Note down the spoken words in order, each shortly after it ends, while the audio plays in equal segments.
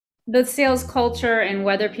the sales culture and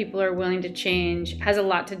whether people are willing to change has a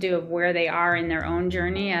lot to do with where they are in their own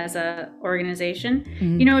journey as a organization.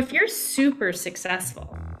 If you're super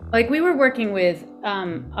successful, like we were working with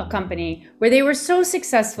a company where they were so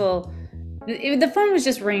successful, the phone was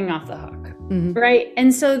just ringing off the hook, right?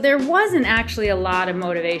 And so there wasn't actually a lot of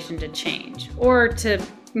motivation to change or to,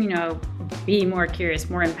 be more curious,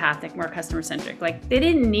 more empathic, more customer centric. Like they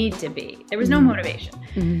didn't need to be. There was no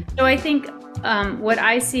motivation. So I think what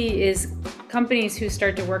I see is companies who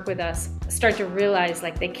start to work with us start to realize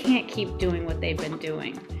like they can't keep doing what they've been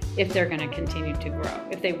doing if they're going to continue to grow.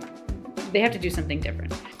 If they have to do something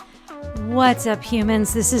different. What's up,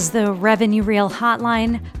 humans? This is the Revenue Reel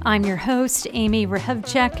Hotline. I'm your host, Amy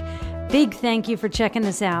Rehovchek. Big thank you for checking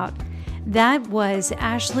us out. That was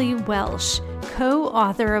Ashley Welsh,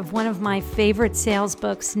 co-author of one of my favorite sales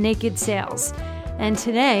books, Naked Sales. And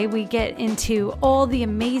today we get into all the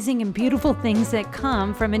amazing and beautiful things that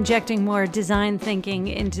come from injecting more design thinking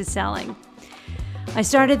into selling. I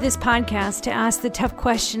started this podcast to ask the tough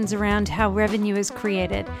questions around how revenue is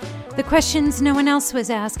created, the questions no one else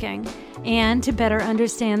was asking, and to better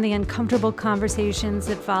understand the uncomfortable conversations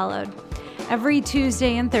that followed. Every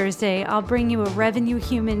Tuesday and Thursday, I'll bring you a revenue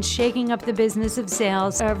human shaking up the business of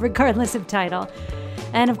sales, regardless of title.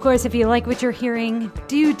 And of course, if you like what you're hearing,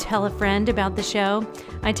 do tell a friend about the show.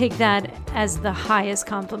 I take that as the highest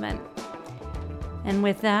compliment. And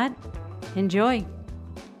with that, enjoy.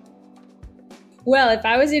 Well, if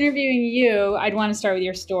I was interviewing you, I'd want to start with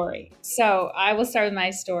your story. So I will start with my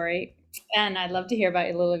story, and I'd love to hear about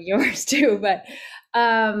a little of yours too. But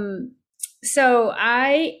so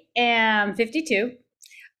I am 52.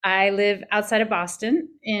 I live outside of Boston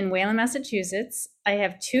in Wayland, Massachusetts. I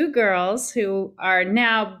have two girls who are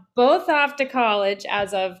now both off to college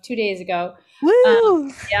as of 2 days ago.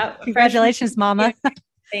 Woo! Yeah, Congratulations, Mama.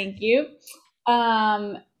 Thank you.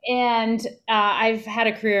 And I've had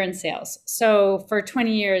a career in sales. So for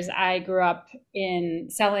 20 years, I grew up in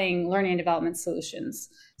selling learning and development solutions.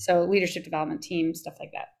 So leadership development teams, stuff like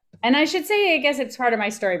that. And I should say, I guess it's part of my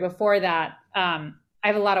story. Before that, I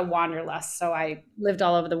have a lot of wanderlust. So I lived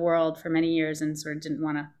all over the world for many years and sort of didn't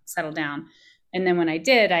want to settle down. And then when I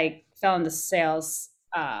did, I fell into sales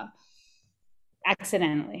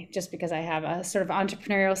accidentally, just because I have a sort of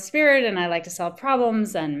entrepreneurial spirit and I like to solve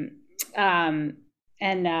problems. And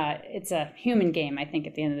it's a human game, I think,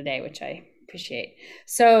 at the end of the day, which I appreciate.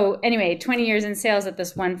 So anyway, 20 years in sales at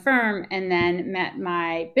this one firm, and then met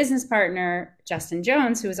my business partner, Justin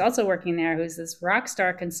Jones, who was also working there, who's this rock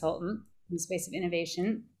star consultant in the space of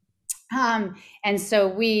innovation. And so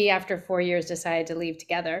we, after 4 years, decided to leave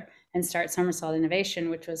together and start Somersault Innovation,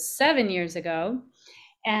 which was 7 years ago.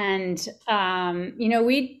 And,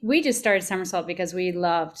 we just started Somersault because we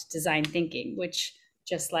loved design thinking, which,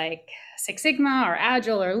 just like Six Sigma or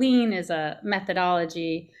Agile or Lean, is a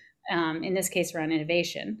methodology, in this case around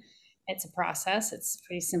innovation. It's a process, it's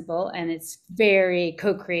pretty simple, and it's very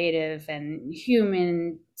co-creative and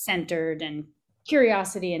human-centered and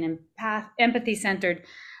curiosity and empathy-centered.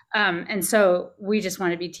 And so we just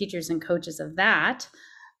want to be teachers and coaches of that.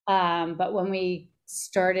 But when we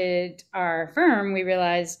started our firm, we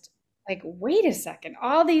realized, like, wait a second,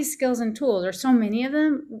 all these skills and tools, or so many of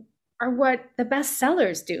them, are what the best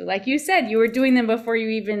sellers do. Like you said, you were doing them before you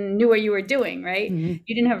even knew what you were doing, right? Mm-hmm.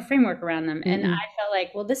 You didn't have a framework around them. Mm-hmm. And I felt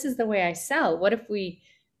like, well, this is the way I sell. What if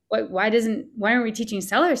why aren't we teaching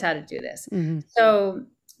sellers how to do this? Mm-hmm. So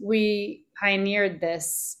we pioneered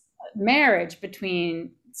this marriage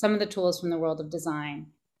between some of the tools from the world of design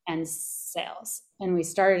and sales. And we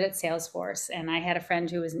started at Salesforce, and I had a friend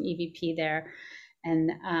who was an EVP there.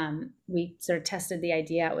 And we sort of tested the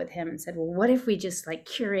idea out with him and said, well, what if we just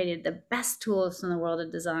curated the best tools from the world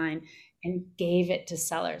of design and gave it to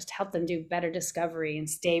sellers to help them do better discovery and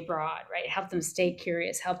stay broad, right? Help them stay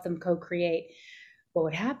curious, help them co-create. What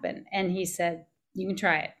would happen? And he said, you can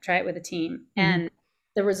try it with a team. Mm-hmm. And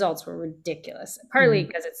the results were ridiculous, partly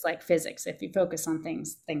because it's like physics. If you focus on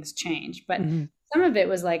things change. But some of it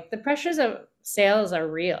was like the pressures of sales are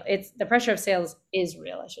real. The pressure of sales is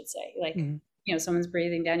real, I should say. Someone's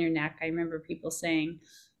breathing down your neck. I remember people saying,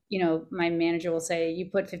 my manager will say, you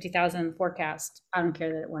put 50,000 in the forecast. I don't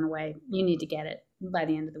care that it went away. You need to get it by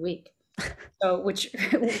the end of the week. So, which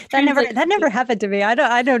that never happened to me.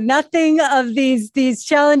 I know nothing of these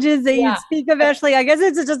challenges that you speak of, Ashley. I guess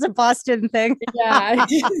it's just a Boston thing. Yeah,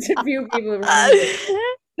 just a few people remember.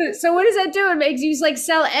 So what does that do? It makes you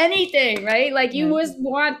sell anything, right? Like you must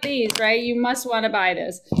want these, right? You must want to buy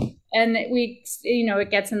this. And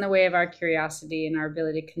it gets in the way of our curiosity and our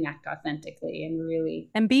ability to connect authentically and really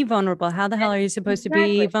and be vulnerable. How the hell are you supposed to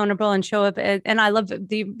be vulnerable and show up? And I love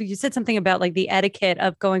you said something about like the etiquette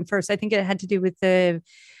of going first. I think it had to do with the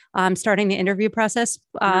starting the interview process.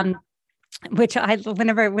 Which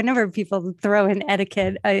whenever people throw in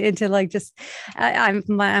etiquette into like just, I'm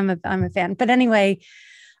a fan. But anyway,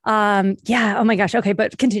 yeah. Oh my gosh. Okay,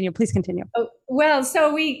 but please continue. Oh, well,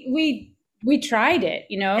 so we tried it,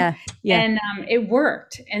 and it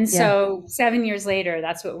worked. And so 7 years later,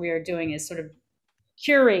 that's what we are doing, is sort of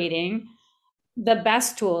curating the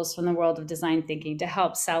best tools from the world of design thinking to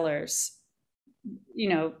help sellers,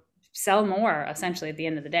 sell more essentially at the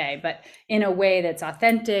end of the day, but in a way that's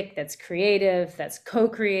authentic, that's creative, that's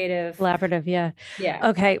co-creative. Collaborative. Yeah. Yeah.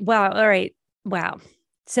 Okay. Wow. All right. Wow.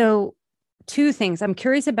 So two things. I'm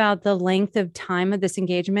curious about the length of time of this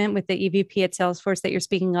engagement with the EVP at Salesforce that you're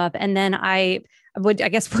speaking of. And then I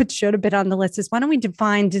guess what should have been on the list is, why don't we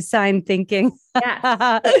define design thinking?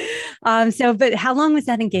 Yeah. But how long was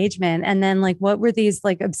that engagement? And then like, what were these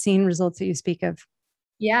like obscene results that you speak of?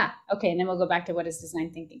 Yeah. Okay. And then we'll go back to what is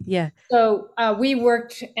design thinking. Yeah. So we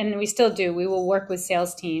worked, and we still do, we will work with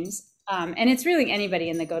sales teams. And it's really anybody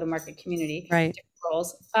in the go-to-market community, right,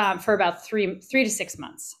 roles, for about 3 to 6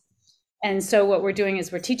 months. And so what we're doing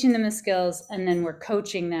is we're teaching them the skills, and then we're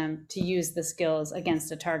coaching them to use the skills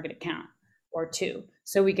against a target account or two.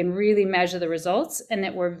 So we can really measure the results, and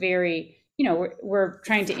that we're very, we're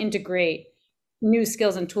trying to integrate new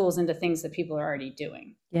skills and tools into things that people are already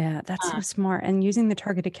doing. Yeah, that's so smart. And using the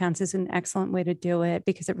target accounts is an excellent way to do it,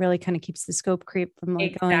 because it really kind of keeps the scope creep from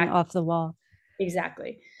like going off the wall.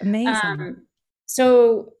 Exactly. Amazing.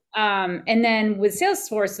 And then with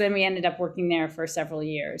Salesforce, then we ended up working there for several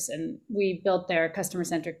years, and we built their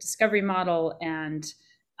customer-centric discovery model and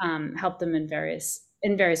helped them in various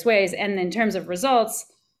ways. And in terms of results,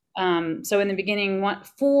 so in the beginning,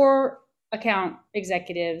 4 account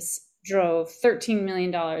executives drove $13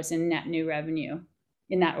 million in net new revenue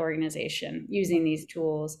in that organization using these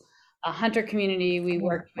tools. A hunter community we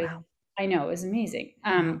worked with, I know, it was amazing.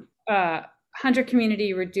 Hunter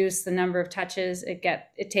community reduced the number of touches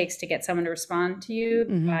it takes to get someone to respond to you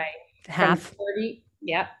by half, 40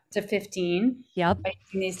 to 15. Yep. By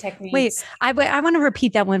using these techniques. Wait, I want to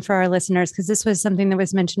repeat that one for our listeners, because this was something that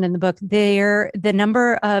was mentioned in the book. The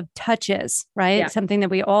number of touches, right? Yeah. Something that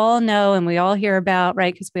we all know and we all hear about,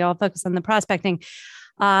 right? Because we all focus on the prospecting.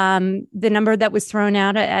 The number that was thrown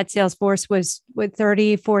out at Salesforce was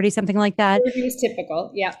 30, 40, something like that. 30 was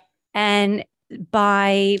typical. Yeah. And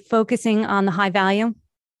by focusing on the high value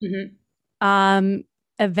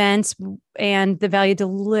events and the value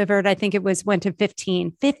delivered, I think it went to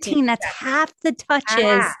 15. 15, that's half the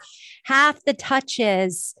touches, half the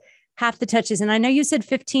touches. And I know you said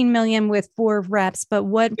 15 million with 4 reps, but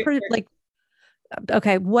what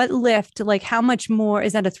lift, like how much more?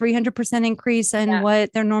 Is that a 300% increase in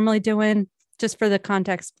what they're normally doing? Just for the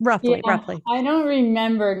context, roughly. I don't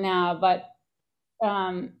remember now, but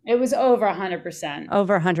it was over 100%.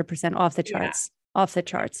 Over 100%, off the charts. Yeah. Off the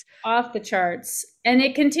charts. And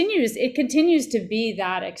it continues to be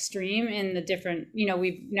that extreme in the different,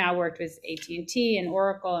 we've now worked with AT&T and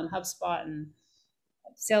Oracle and HubSpot and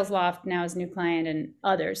SalesLoft now as a new client and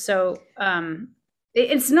others. So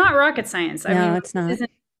it's not rocket science. I mean, it's not. It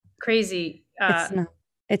isn't crazy.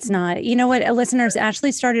 It's not. You know what, listeners,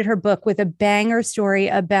 Ashley started her book with a banger story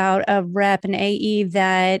about a rep, an AE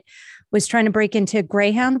that was trying to break into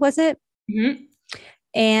Greyhound, was it? Mm-hmm.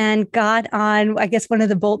 And got on, I guess, one of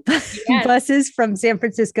the Bolt buses from San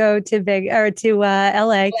Francisco to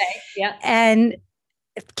LA. Yeah. And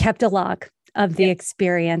kept a log of the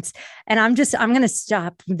experience. And I'm going to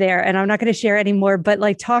stop there, and I'm not going to share anymore, but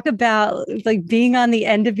like, talk about like being on the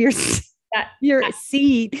end of your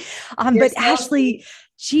seat. But Ashley,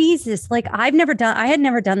 Jesus, like I had never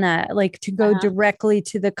done that, like to go directly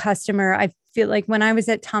to the customer. I feel like when I was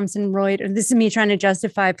at Thomson Reuters, this is me trying to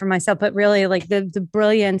justify for myself, but really like the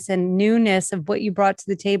brilliance and newness of what you brought to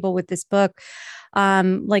the table with this book.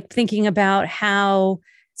 Like thinking about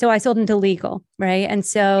so I sold into legal, right? And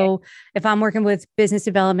so if I'm working with business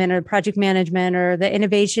development or project management or the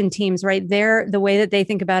innovation teams, right, the way that they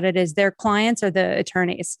think about it is their clients are the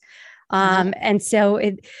attorneys. And so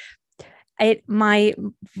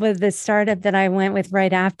the startup that I went with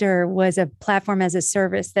right after was a platform as a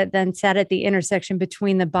service that then sat at the intersection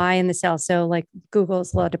between the buy and the sell. So like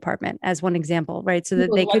Google's law department as one example, right? So that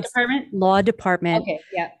they could law department. Okay.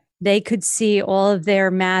 Yeah. They could see all of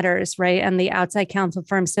their matters, right? And the outside counsel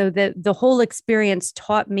firm. So that the whole experience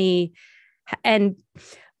taught me and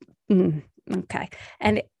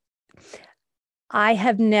I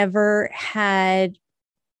have never had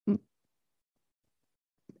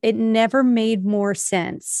it never made more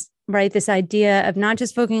sense, right? This idea of not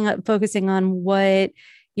just focusing on what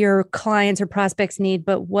your clients or prospects need,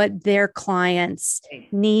 but what their clients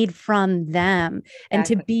need from them. Exactly. And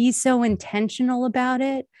to be so intentional about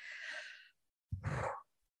it.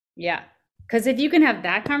 Yeah. Because if you can have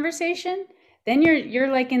that conversation, then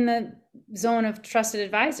you're like in the zone of trusted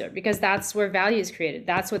advisor, because that's where value is created.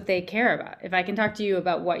 That's what they care about. If I can talk to you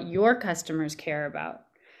about what your customers care about,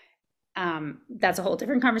 that's a whole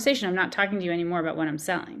different conversation. I'm not talking to you anymore about what I'm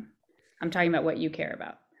selling. I'm talking about what you care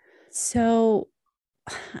about. So,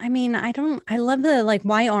 I mean, I love the, like,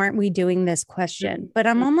 why aren't we doing this question? But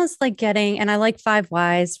I'm almost like getting, and I like 5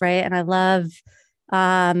 whys, right? And I love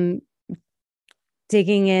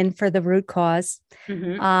digging in for the root cause.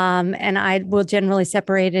 And I will generally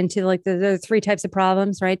separate into like the 3 types of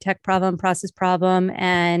problems, right? Tech problem, process problem,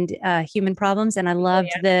 and human problems. And I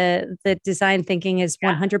loved the design thinking is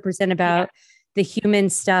 100% about the human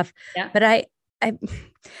stuff. But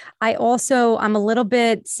I also, I'm a little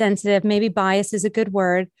bit sensitive, maybe bias is a good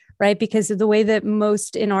word, right? Because of the way that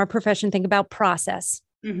most in our profession think about process,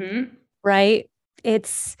 right?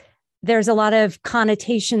 There's a lot of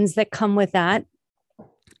connotations that come with that.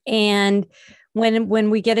 And when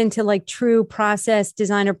we get into like true process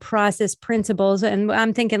design or process principles, and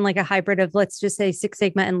I'm thinking like a hybrid of, let's just say, Six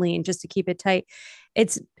Sigma and Lean, just to keep it tight.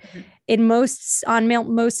 It's on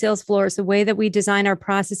most sales floors, the way that we design our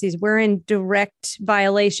processes, we're in direct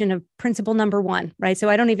violation of principle number 1, right? So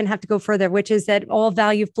I don't even have to go further, which is that all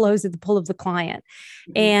value flows at the pull of the client.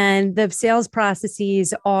 And the sales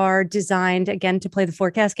processes are designed, again, to play the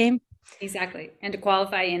forecast game. Exactly. And to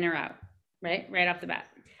qualify in or out, right off the bat.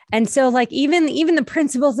 And so like even the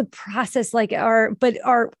principles of process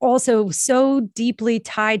are also so deeply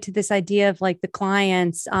tied to this idea of like the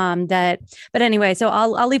clients but anyway, so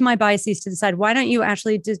I'll leave my biases to the side. Why don't you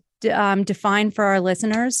actually define for our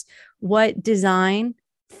listeners what design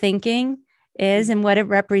thinking is and what it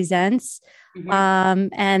represents?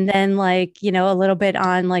 And then like, a little bit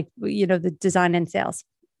on like, the design and sales.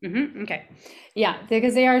 Okay. Yeah,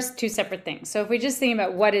 because they are 2 separate things. So if we just think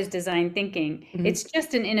about what is design thinking, it's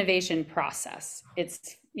just an innovation process.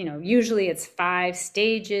 It's, usually it's 5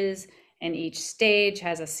 stages, and each stage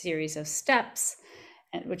has a series of steps,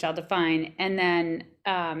 which I'll define. And then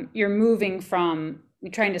you're moving from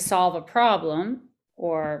trying to solve a problem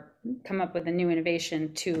or come up with a new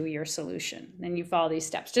innovation to your solution. Then you follow these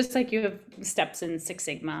steps, just like you have steps in Six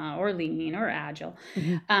Sigma or Lean or Agile.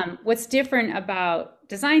 What's different about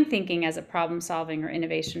design thinking as a problem solving or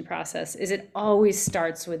innovation process is it always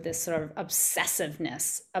starts with this sort of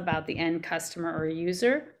obsessiveness about the end customer or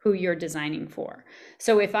user who you're designing for.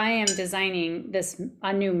 So if I am designing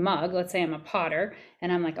a new mug, let's say I'm a potter,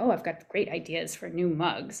 and I'm like, oh, I've got great ideas for new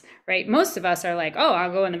mugs, right? Most of us are like, oh,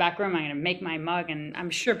 I'll go in the back room, I'm going to make my mug, and I'm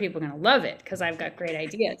sure people are going to love it because I've got great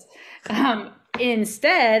ideas.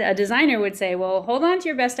 Instead, a designer would say, well, hold on to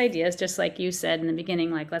your best ideas, just like you said in the beginning,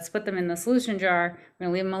 like, let's put them in the solution jar. We're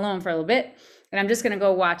going to leave them alone for a little bit. And I'm just going to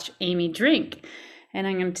go watch Amy drink. And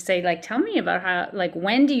I'm going to say, like, tell me about how, like,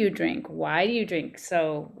 when do you drink? Why do you drink?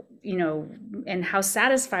 So, and how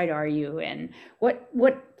satisfied are you? And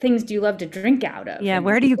what things do you love to drink out of? Yeah. And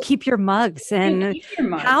where do you keep your mugs? And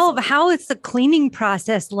how is the cleaning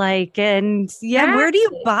process like? And where do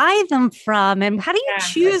you buy them from? And how do you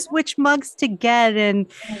choose which mugs to get?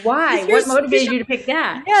 And why? What motivated you to pick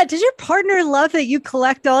that? Yeah. Does your partner love that you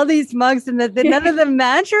collect all these mugs and that none of them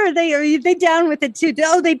match, or are they down with it too?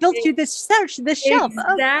 Oh, they built you this shelf.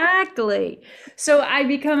 Exactly. Oh. So I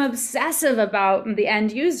become obsessive about the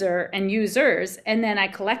end user and users, and then I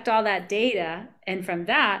collect all that data. And from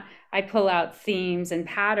that, I pull out themes and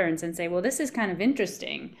patterns and say, well, this is kind of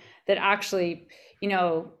interesting that actually,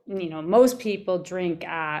 most people drink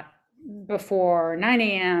before 9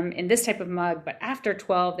 a.m. in this type of mug, but after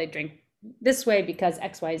 12, they drink this way because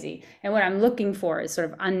X, Y, Z. And what I'm looking for is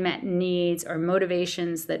sort of unmet needs or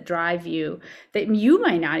motivations that drive you that you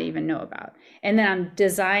might not even know about. And then I'm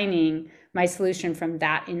designing my solution from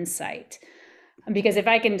that insight. Because if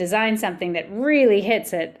I can design something that really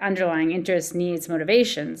hits at underlying interests, needs,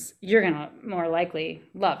 motivations, you're going to more likely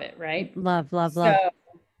love it, right? Love.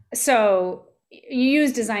 So you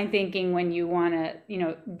use design thinking when you want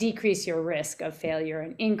to, decrease your risk of failure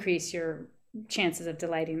and increase your chances of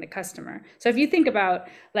delighting the customer. So if you think about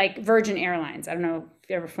like Virgin Airlines, I don't know if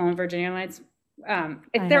you've ever flown Virgin Airlines.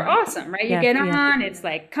 They're awesome, right? You get on, it's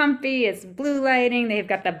like comfy, it's blue lighting, they've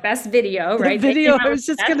got the best video, right? I was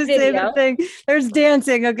just going to say the thing. There's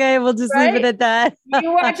dancing, okay? We'll just leave it at that.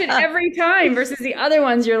 You watch it every time versus the other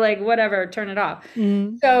ones, you're like, whatever, turn it off.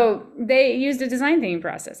 So they used a design thinking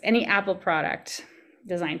process. Any Apple product,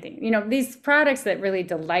 design thinking. You know, these products that really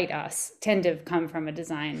delight us tend to come from a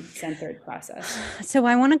design-centered process. So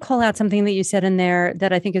I want to call out something that you said in there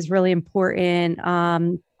that I think is really important.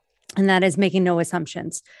 And that is making no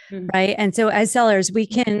assumptions, right? And so as sellers, we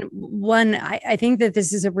can, I think that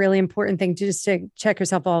this is a really important thing to just to check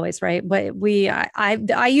yourself always, right? But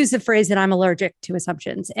I use the phrase that I'm allergic to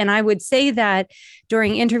assumptions. And I would say that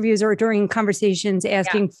during interviews or during conversations,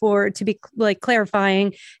 asking to be like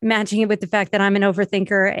clarifying, matching it with the fact that I'm an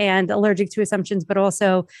overthinker and allergic to assumptions, but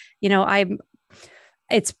also, you know, I'd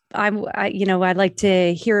like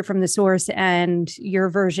to hear it from the source, and your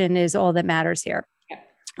version is all that matters here.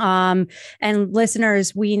 And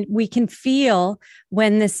listeners, we can feel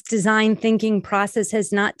when this design thinking process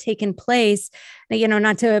has not taken place, you know,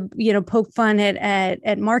 not to, you know, poke fun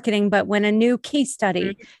at marketing, but when a new case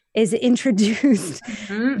study is introduced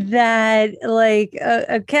that like,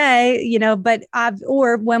 okay, you know, but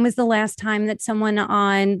or when was the last time that someone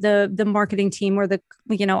on the marketing team or the,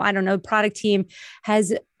 you know, I don't know, product team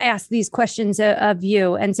has asked these questions of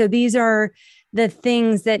you. And so these are the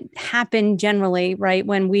things that happen generally, right?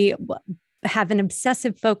 When we have an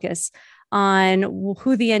obsessive focus on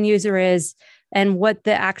who the end user is and what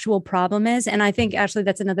the actual problem is. And I think, Ashley,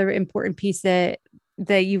 that's another important piece that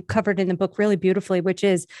you covered in the book really beautifully, which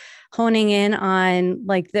is honing in on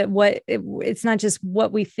like it's not just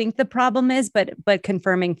what we think the problem is, but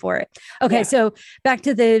confirming for it. Okay. Yeah. So back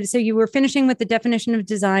to so you were finishing with the definition of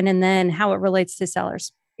design and then how it relates to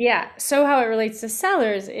sellers. Yeah. So how it relates to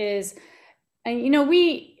sellers is, and, you know,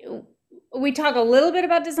 we talk a little bit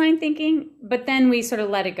about design thinking, but then we sort of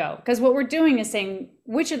let it go. Because what we're doing is saying,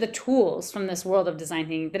 which are the tools from this world of design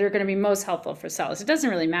thinking that are going to be most helpful for sellers? It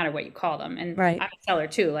doesn't really matter what you call them. And I'm a seller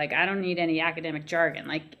too. Like, I don't need any academic jargon.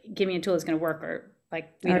 Like, give me a tool that's going to work, or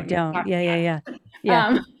like, we don't. Yeah.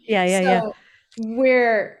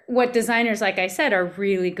 What designers, like I said, are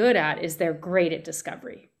really good at is they're great at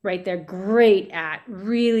discovery, right? They're great at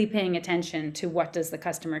really paying attention to what does the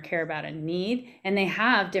customer care about and need. And they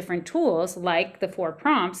have different tools like the 4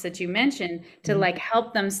 prompts that you mentioned to like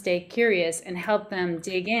help them stay curious and help them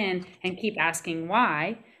dig in and keep asking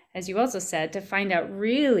why, as you also said, to find out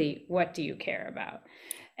really what do you care about.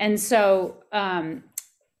 And so,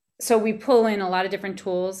 so we pull in a lot of different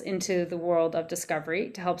tools into the world of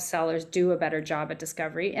discovery to help sellers do a better job at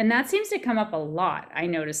discovery. And that seems to come up a lot. I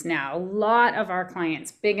notice now a lot of our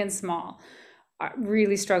clients, big and small,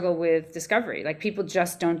 really struggle with discovery. Like, people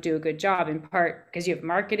just don't do a good job, in part because you have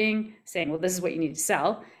marketing saying, well, this is what you need to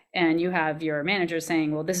sell. And you have your manager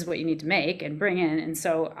saying, well, this is what you need to make and bring in. And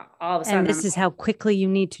so all of a sudden, and this is how quickly you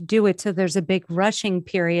need to do it. So there's a big rushing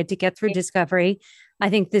period to get through discovery.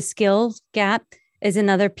 I think the skills gap is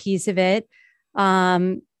another piece of it.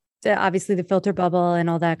 Obviously the filter bubble and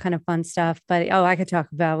all that kind of fun stuff, but I could talk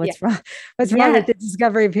about what's wrong with the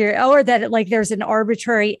discovery period, or that like there's an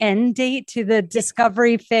arbitrary end date to the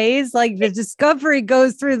discovery phase. Like, the discovery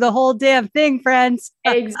goes through the whole damn thing, friends.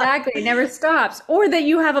 Exactly. It never stops. Or that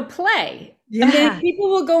you have a play. Yeah. And then people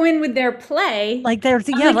will go in with their play. Like, there's,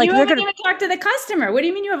 you haven't even talked to the customer. What do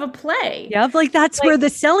you mean you have a play? Yeah. Like, that's where the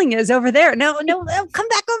selling is over there. No, come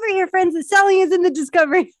back over here, friends. The selling is in the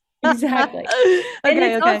discovery. Exactly. And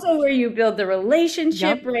it's also where you build the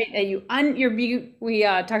relationship, right? We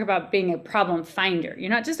talk about being a problem finder.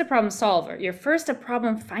 You're not just a problem solver. You're first a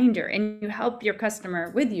problem finder, and you help your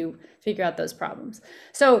customer with you figure out those problems.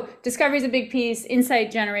 So discovery is a big piece,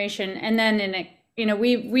 insight generation, and then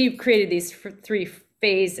we've created these 3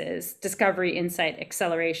 phases: discovery, insight,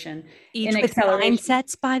 acceleration. Each with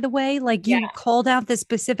mindsets, by the way, like you called out the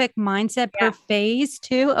specific mindset per phase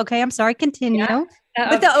too. Okay, I'm sorry. Continue. Yeah.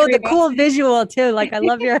 With the cool visual too. Like, I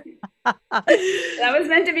love your. That was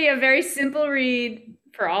meant to be a very simple read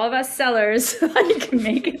for all of us sellers. Like,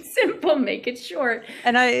 make it simple, make it short.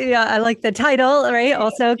 And I like the title, right?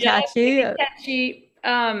 Also catchy. Catchy.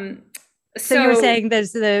 So you were saying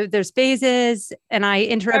there's phases, and I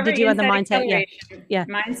interrupted you on the mindset. Yeah.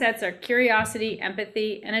 Mindsets are curiosity,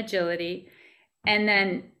 empathy, and agility. And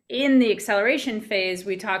then in the acceleration phase,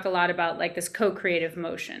 we talk a lot about like this co-creative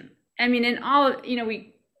motion. I mean, in all,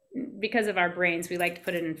 because of our brains, we like to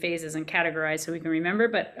put it in phases and categorize so we can remember.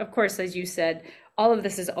 But of course, as you said, all of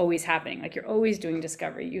this is always happening. Like, you're always doing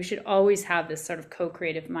discovery. You should always have this sort of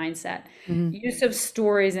co-creative mindset. Use of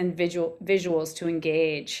stories and visuals to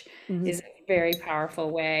engage is a very powerful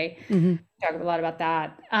way. Talk a lot about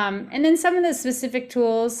that. And then some of the specific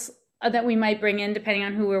tools that we might bring in, depending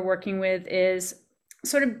on who we're working with, is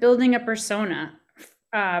sort of building a persona.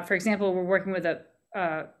 For example, we're working with a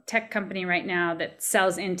tech company right now that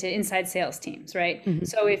sells into inside sales teams, right?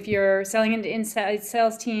 So if you're selling into inside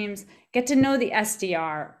sales teams, get to know the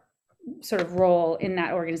SDR sort of role in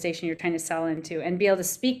that organization you're trying to sell into, and be able to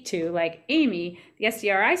speak to, like, Amy, the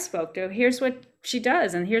SDR I spoke to, here's what she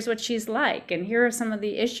does and here's what she's like, and here are some of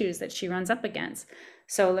the issues that she runs up against.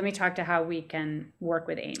 So let me talk to how we can work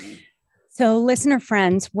with Amy. So listener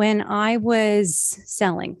friends, when I was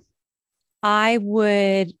selling, I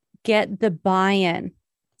would get the buy-in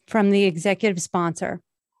from the executive sponsor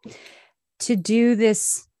to do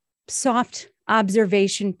this soft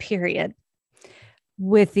observation period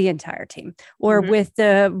with the entire team or with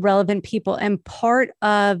the relevant people. And part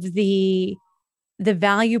of the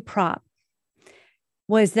value prop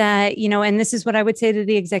was that, you know, and this is what I would say to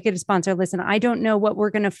the executive sponsor: listen, I don't know what we're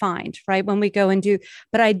going to find, right, when we go and do,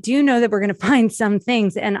 but I do know that we're going to find some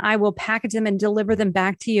things, and I will package them and deliver them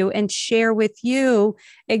back to you and share with you,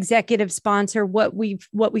 executive sponsor, what we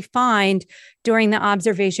find during the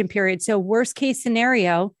observation period. So worst case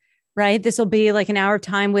scenario, right, this will be like an hour of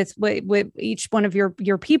time with each one of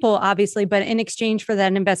your people, obviously, but in exchange for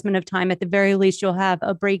that investment of time, at the very least, you'll have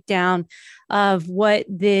a breakdown of what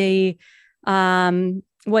the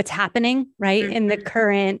what's happening, right, in the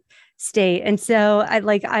current state. And so I'm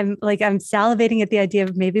salivating at the idea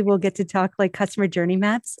of maybe we'll get to talk like customer journey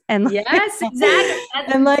maps and yes, exactly.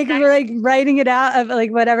 And we're like writing it out of like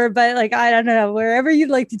whatever, but like, I don't know, wherever you'd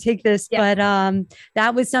like to take this. Yeah. But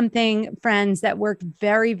that was something, friends, that worked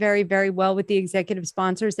very, very, very well with the executive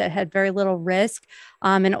sponsors, that had very little risk,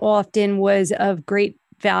 and often was of great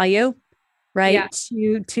value, right,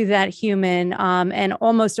 to that human, and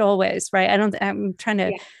almost always, right,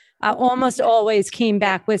 I almost always came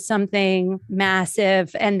back with something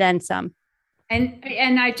massive and then some.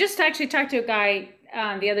 And I just actually talked to a guy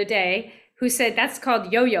the other day who said that's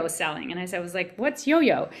called yo-yo selling. And I was like, what's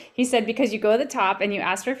yo-yo? He said, because you go to the top and you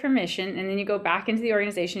ask for permission, and then you go back into the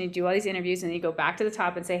organization, you do all these interviews, and then you go back to the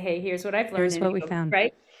top and say, hey, here's what I've learned. Here's what we found.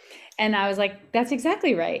 Right. And I was like, that's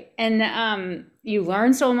exactly right. And you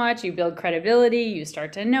learn so much, you build credibility, you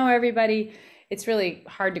start to know everybody. It's really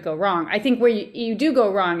hard to go wrong. I think where you do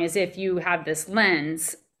go wrong is if you have this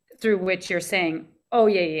lens through which you're saying, oh,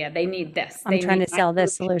 yeah, they need this. I'm trying to sell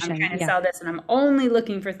this solution. I'm trying to sell this, and I'm only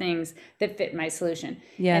looking for things that fit my solution.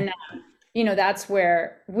 Yeah. And, that's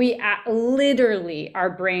where we literally, our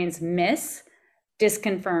brains miss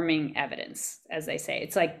disconfirming evidence, as they say.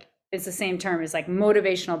 It's like, it's the same term as like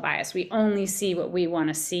motivational bias. We only see what we want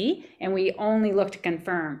to see, and we only look to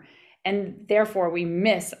confirm. And therefore, we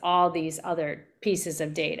miss all these other pieces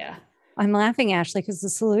of data. I'm laughing, Ashley, because the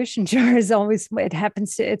solution jar is always,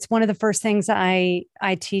 it's one of the first things I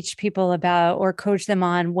teach people about or coach them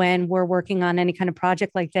on when we're working on any kind of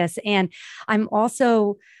project like this. And I'm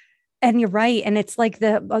also, and you're right. And it's like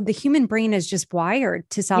the human brain is just wired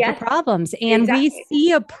to solve the problems. And we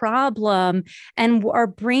see a problem, and our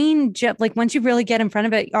brain, like once you really get in front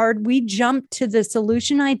of it, we jump to the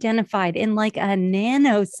solution identified in like a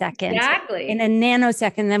nanosecond. Exactly. In a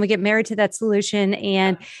nanosecond. Then we get married to that solution.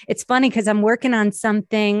 And it's funny because I'm working on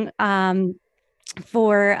something,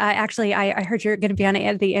 for actually, I heard you're going to be on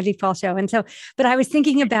the Andy Fall show. And so, but I was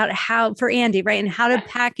thinking about how, for Andy, right, and how to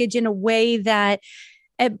package in a way that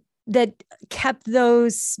kept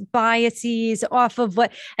those biases off of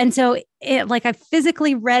what. And so I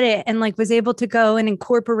physically read it and like was able to go and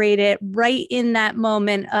incorporate it right in that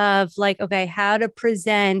moment of like, okay, how to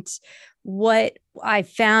present what I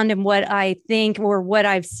found and what I think or what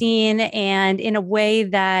I've seen, and in a way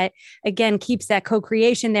that, again, keeps that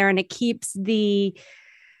co-creation there, and it keeps the,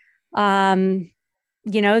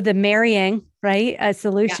 the marrying, right, a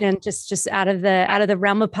solution just out of the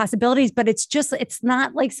realm of possibilities. But it's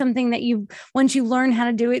not like something that once you learn how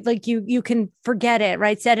to do it, like you can forget it,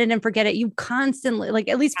 right? Set it and forget it. You constantly, like,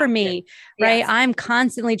 at least for me, right? Yes. I'm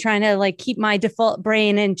constantly trying to like keep my default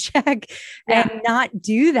brain in check and not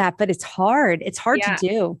do that. But it's hard. It's hard to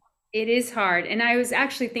do. It is hard. And I was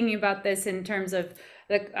actually thinking about this in terms of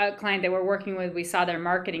the client that we're working with. We saw their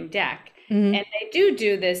marketing deck, and they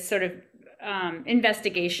do this sort of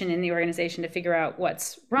investigation in the organization to figure out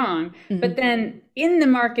what's wrong. But then in the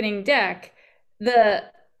marketing deck, the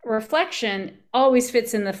reflection always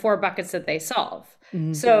fits in the 4 buckets that they solve.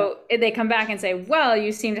 So they come back and say, well,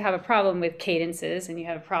 you seem to have a problem with cadences, and you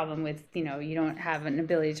have a problem with, you don't have an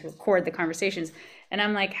ability to record the conversations. And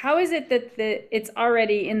I'm like, how is it that it's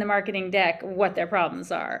already in the marketing deck what their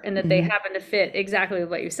problems are, and that they happen to fit exactly with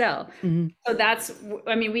what you sell? So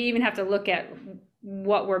we even have to look at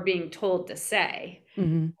what we're being told to say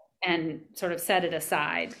and sort of set it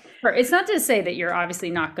aside. It's not to say that you're obviously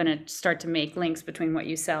not going to start to make links between what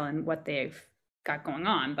you sell and what they've got going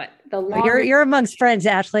on. But the Oh, longer, you're amongst friends,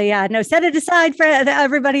 Ashley. Yeah, no, set it aside for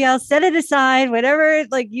everybody else. Set it aside. Whatever,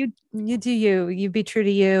 like you do you. You be true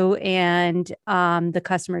to you, and the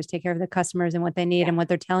customers take care of the customers and what they need yeah, and what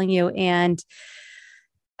they're telling you. And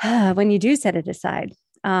when you do set it aside,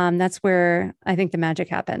 that's where I think the magic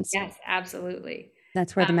happens. yes, absolutely.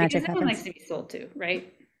 That's where the Because magic no one likes happens. to be sold to,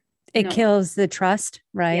 right? It No one. kills the trust,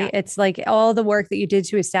 Yeah, right? It's like all the work that you did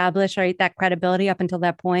to establish, right, that credibility up until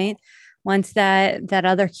that point. Once that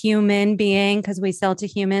other human being, because we sell to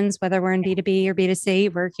humans, whether we're in B2B or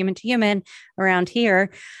B2C, we're human to human around here,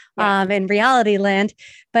 yeah, in reality land.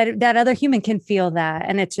 But that other human can feel that,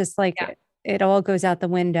 and it's just like yeah. it all goes out the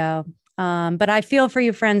window. But I feel for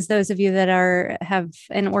you, friends, those of you that have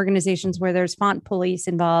in organizations where there's font police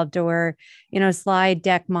involved or, slide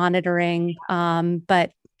deck monitoring.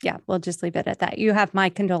 But yeah, we'll just leave it at that. You have my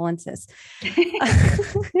condolences.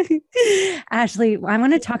 Ashley, I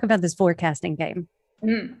want to talk about this forecasting game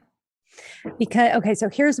Mm, because, okay, so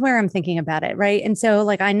here's where I'm thinking about it, right? And so,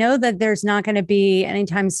 like, I know that there's not going to be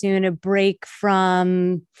anytime soon a break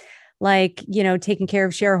from like, taking care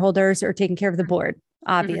of shareholders or taking care of the board. mhm,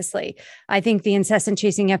 Obviously, I think the incessant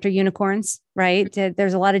chasing after unicorns, right?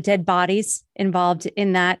 There's a lot of dead bodies involved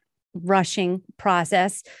in that rushing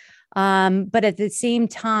process. But at the same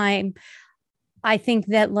time, I think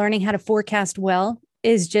that learning how to forecast well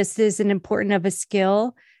is just as an important of a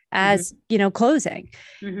skill mhm, as, closing.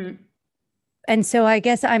 mhm, And so I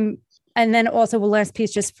guess and then also the last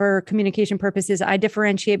piece, just for communication purposes, I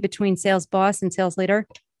differentiate between sales boss and sales leader,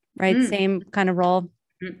 right? mm, Same kind of role.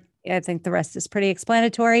 mm. I think the rest is pretty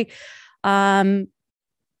explanatory. Um,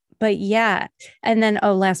 but yeah. And then,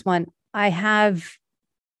 last one, I have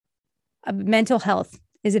mental health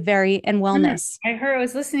is a very, and wellness. I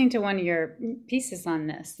was listening to one of your pieces on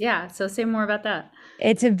this. Yeah, so say more about that.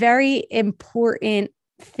 It's a very important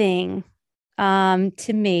thing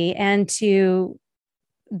to me and to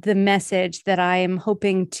the message that I am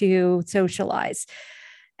hoping to socialize.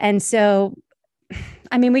 And so,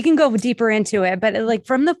 I mean, we can go deeper into it, but like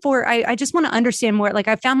from the four, I just want to understand more. Like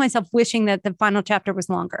I found myself wishing that the final chapter was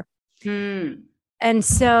longer. Mm. And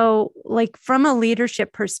so, like from a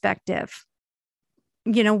leadership perspective,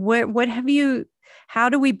 what have you, how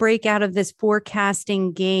do we break out of this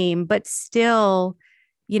forecasting game, but still,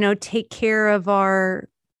 take care of our,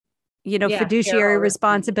 Yeah, fiduciary shareholders. Yes.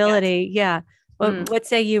 responsibility? Yeah. Mm. What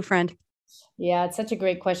say you, friend? Yeah, it's such a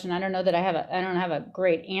great question. I don't know that I don't have a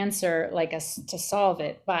great answer like us to solve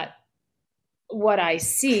it, but what I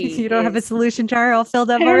see You don't have a is solution jar all filled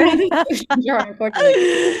up I don't have already? a solution jar,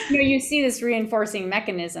 unfortunately. You see this reinforcing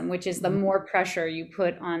mechanism, which is the more pressure you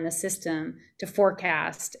put on the system to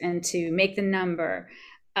forecast and to make the number.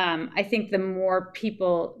 I think the more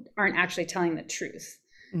people aren't actually telling the truth.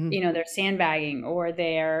 Mhm. They're sandbagging or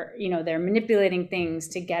they're manipulating things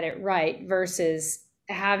to get it right versus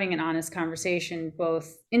having an honest conversation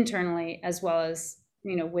both internally as well as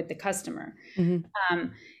with the customer. Mhm.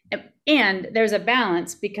 um, and there's a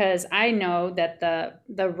balance because I know that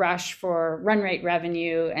the rush for run rate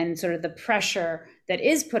revenue and sort of the pressure that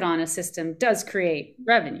is put on a system does create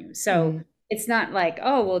revenue. So Mhm. it's not like,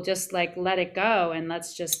 oh, we'll just like let it go and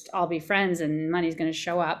let's just all be friends and money's going to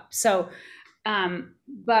show up. So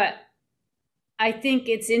but I think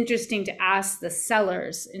it's interesting to ask the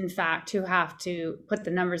sellers, in fact, who have to put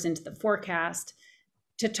the numbers into the forecast,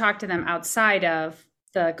 to talk to them outside of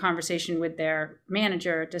the conversation with their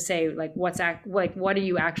manager to say, like, what are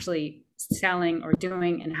you actually selling or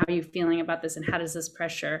doing, and how are you feeling about this, and how does this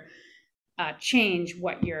pressure change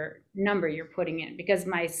what your number you're putting in? Because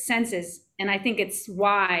my sense is, and I think it's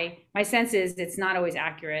why my sense is it's not always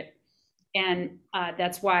accurate, and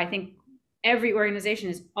that's why I think every organization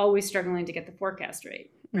is always struggling to get the forecast right?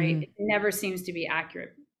 Mhm. It never seems to be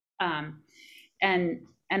accurate.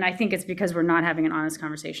 And I think it's because we're not having an honest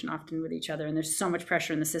conversation often with each other, and there's so much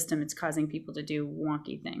pressure in the system, it's causing people to do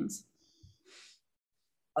wonky things.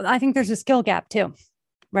 I think there's a skill gap too,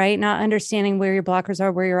 right? Not understanding where your blockers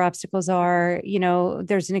are, where your obstacles are.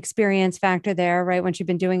 There's an experience factor there, right? Once you've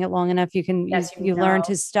been doing it long enough, Yes, you learn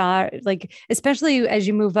to start, like, especially as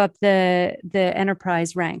you move up the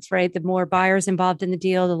enterprise ranks, right? The more buyers involved in the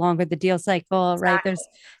deal, the longer the deal cycle, right? exactly.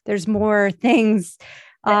 There's more things.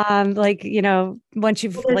 Like, once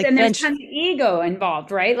you've Well, like there's benched. tons of ego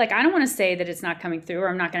involved, right? Like, I don't want to say that it's not coming through, or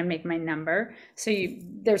I'm not going to make my number. So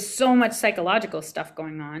there's so much psychological stuff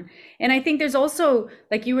going on. And I think there's also,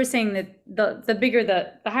 like you were saying, that the bigger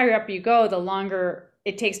the higher up you go, the longer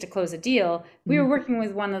it takes to close a deal. We were Mhm. working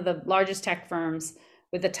with one of the largest tech firms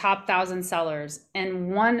with the top 1,000 sellers,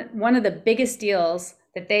 and one of the biggest deals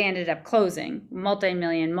that they ended up closing,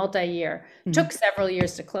 multi-million, multi-year, Mhm. took several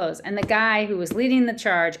years to close. And the guy who was leading the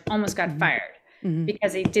charge almost got fired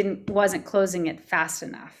because he wasn't closing it fast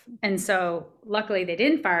enough. And so luckily they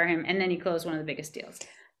didn't fire him, and then he closed one of the biggest deals.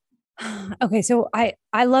 Okay, so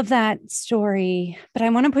I love that story, but I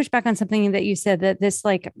want to push back on something that you said, that this,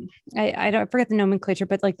 like, I don't, I forget the nomenclature,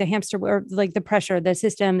 but like the hamster, or like the pressure, the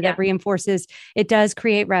system that reinforces, it does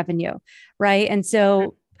create revenue, right? And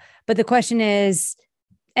so, but the question is,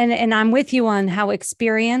 and I'm with you on how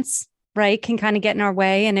experience, right, can kind of get in our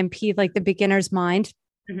way and impede like the beginner's mind,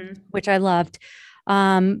 which I loved.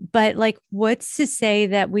 But like, what's to say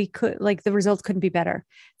that we could, like, the results couldn't be better,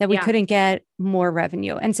 that we couldn't get more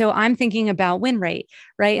revenue? And so I'm thinking about win rate,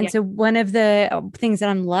 right? And so one of the things that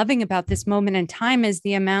I'm loving about this moment in time is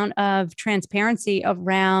the amount of transparency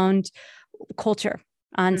around culture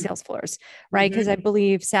on sales floors, right? Because I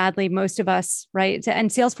believe, sadly, most of us, right? And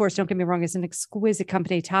Salesforce, don't get me wrong, is an exquisite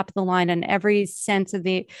company, top of the line in every sense of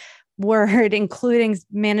the word, including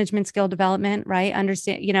management skill development, right?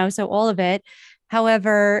 Understand, so all of it.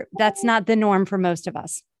 However, that's not the norm for most of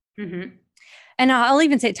us. And I'll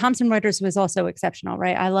even say Thomson Reuters was also exceptional,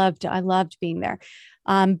 right? I loved being there.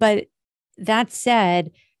 But that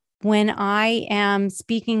said, when I am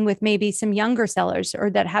speaking with maybe some younger sellers, or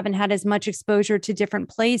that haven't had as much exposure to different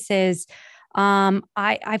places,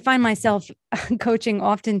 I find myself coaching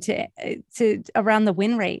often to around the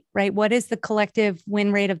win rate, right? What is the collective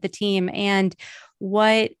win rate of the team, and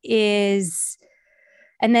what is,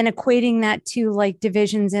 and then equating that to like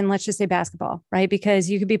divisions in, let's just say, basketball, right? Because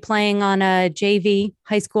you could be playing on a JV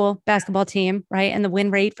high school basketball team, right? And the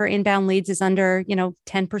win rate for inbound leads is under,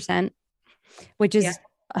 10%, which is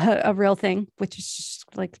a real thing, which is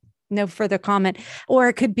just like no further comment. Or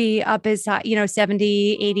it could be up as,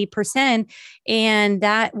 70, 80%. And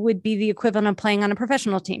that would be the equivalent of playing on a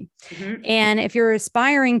professional team. And if you're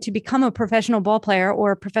aspiring to become a professional ball player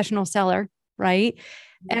or a professional seller, right?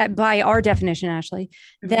 By our definition, Ashley,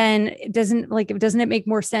 then doesn't it make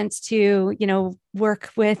more sense to,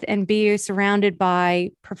 work with and be surrounded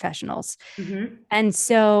by professionals? And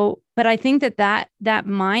so, but I think that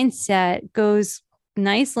mindset goes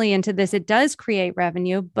nicely into this. It does create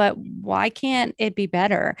revenue, but why can't it be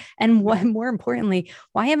better? And what, more importantly,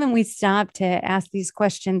 why haven't we stopped to ask these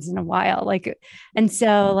questions in a while? And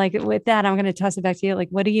so with that, I'm going to toss it back to you. Like,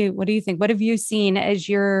 what do you think? What have you seen as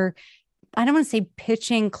your, I don't want to say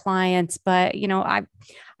pitching clients, but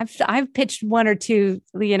I've pitched one or two,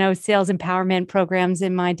 sales empowerment programs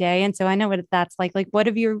in my day. And so I know what that's like. Like, what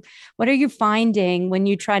are you finding when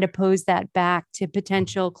you try to pose that back to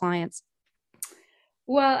potential clients?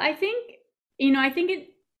 Well, I think,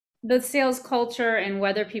 the sales culture and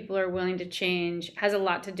whether people are willing to change has a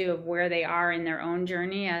lot to do with where they are in their own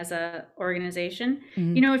journey as a organization.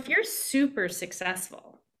 If you're super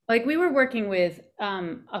successful, like we were working with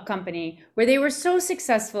a company where they were so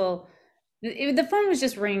successful, the phone was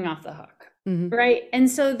just ringing off the hook, right? And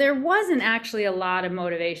so there wasn't actually a lot of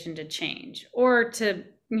motivation to change or to,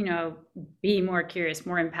 be more curious,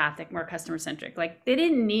 more empathic, more customer centric. Like they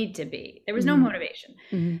didn't need to be. There was no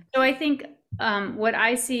motivation. So I think what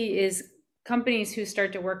I see is companies who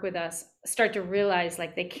start to work with us start to realize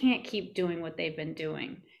like they can't keep doing what they've been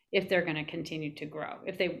doing if they're going to continue to grow.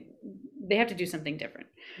 If they have to do something different.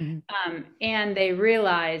 And they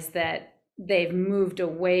realize that they've moved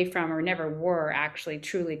away from, or never were actually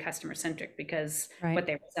truly customer centric, because what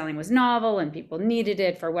they were selling was novel and people needed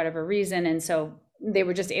it for whatever reason. And so they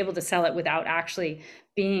were just able to sell it without actually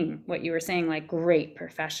being, what you were saying, like great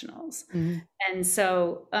professionals. And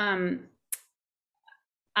so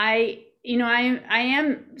I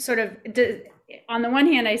am sort of, on the one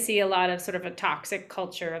hand, I see a lot of sort of a toxic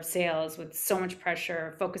culture of sales with so much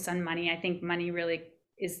pressure, focus on money. I think money really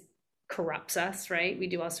corrupts us, right? We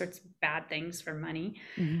do all sorts of bad things for money.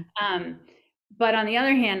 But on the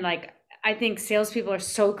other hand, like, I think salespeople are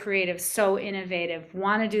so creative, so innovative,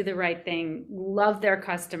 want to do the right thing, love their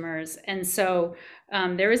customers. And so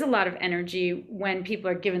there is a lot of energy when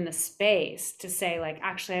people are given the space to say, like,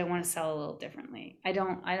 actually, I want to sell a little differently.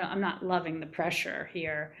 I'm not loving the pressure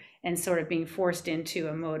here and sort of being forced into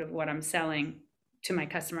a mode of what I'm selling to my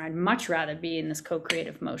customer. I'd much rather be in this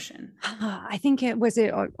co-creative motion. I think it was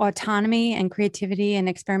autonomy and creativity and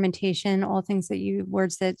experimentation, all things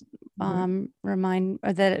words that remind,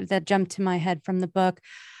 or that jump to my head from the book.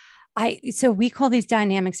 So we call these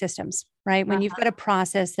dynamic systems, right? When you've got a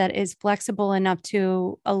process that is flexible enough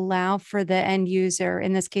to allow for the end user,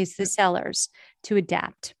 in this case, the sellers, to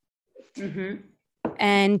adapt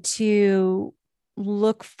and to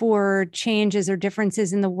look for changes or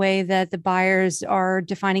differences in the way that the buyers are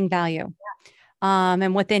defining value.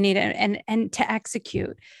 and what they need and to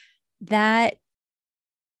execute that.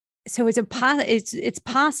 So it's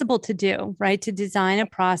possible to do, right? To design a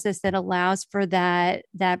process that allows for that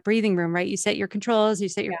breathing room, right? You set your controls, you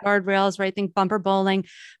set your guardrails, right? Think bumper bowling,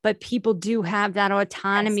 but people do have that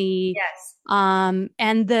autonomy, Yes.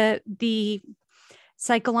 And the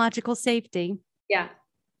psychological safety, Yeah.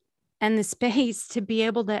 and the space to be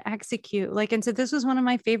able to execute. Like, and so this was one of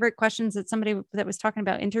my favorite questions that somebody that was talking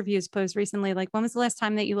about interviews posed recently. Like, when was the last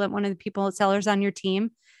time that you let one of the people sellers on your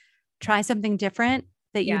team try something different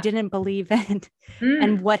that you didn't believe in?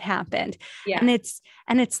 And what happened? Yeah.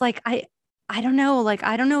 And it's like, I don't know, like,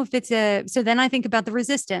 I don't know if it's so then I think about the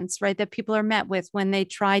resistance, right? That people are met with when they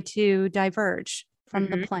try to diverge from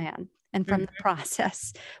the plan and from the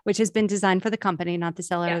process, which has been designed for the company, not the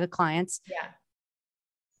seller or the clients. Yeah.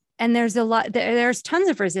 And there's tons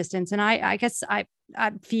of resistance. And I guess I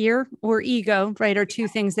fear or ego, right, are two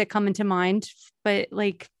things that come into mind, but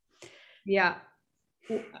like, yeah.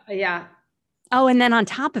 Oh, and then on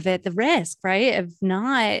top of it, the risk, right, of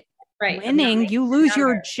not winning, Of you lose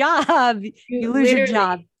your job. You lose your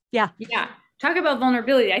job. Yeah. Yeah. Talk about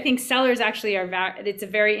vulnerability. I think sellers actually it's a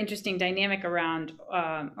very interesting dynamic around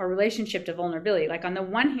a relationship to vulnerability. Like, on the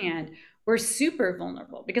one hand, we're super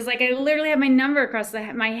vulnerable because, like, I literally have my number across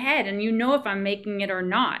my head, and if I'm making it or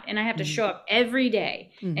not. And I have to show up every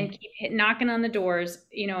day and keep knocking on the doors,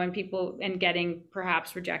 and people, and getting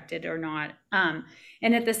perhaps rejected or not.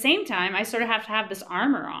 And at the same time, I sort of have to have this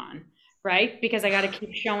armor on, right? Because I got to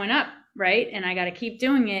keep showing up, right? And I got to keep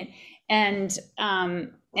doing it. And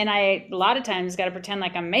I, a lot of times, got to pretend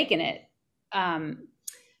like I'm making it.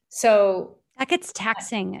 So that gets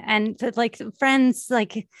taxing. And like, friends,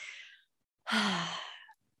 like,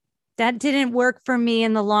 that didn't work for me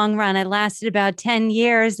in the long run. I lasted about 10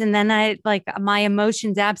 years, and then my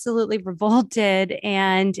emotions absolutely revolted,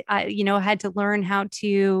 and I, had to learn how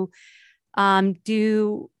to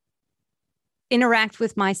interact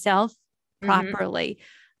with myself properly.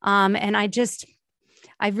 And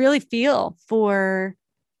I really feel for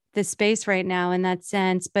the space right now in that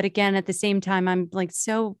sense. But again, at the same time, I'm like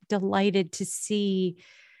so delighted to see,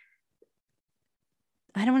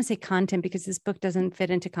 I don't want to say content, because this book doesn't fit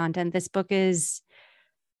into content. This book is,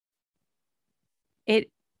 it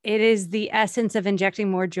is the essence of injecting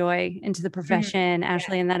more joy into the profession,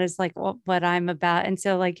 Ashley. And that is like what I'm about. And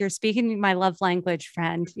so, like, you're speaking my love language,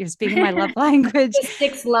 friend. You're speaking my love language. The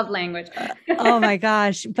sixth love language. Oh my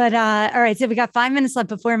gosh. But all right. So we got 5 minutes left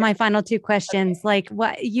before my final two questions. Okay. Like,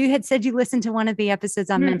 what you had said, you listened to one of the episodes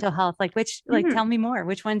on mental health. Like, tell me more.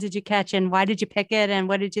 Which one did you catch, and why did you pick it, and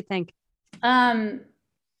what did you think?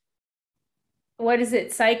 What is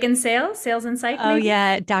it? Psych and Sales and Psych? Oh, maybe?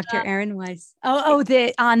 Yeah. Dr. Erin Weiss.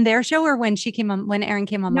 On their show, or when Erin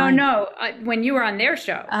came on mine? No, when you were on their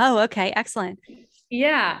show. Oh, okay. Excellent.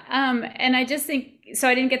 Yeah. And I just think, so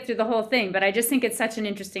I didn't get through the whole thing, but I just think it's such an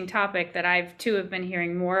interesting topic that I've been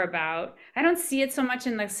hearing more about. I don't see it so much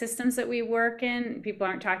in the systems that we work in. People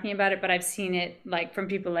aren't talking about it, but I've seen it, like, from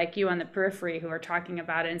people like you on the periphery who are talking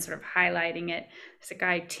about it and sort of highlighting it. There's a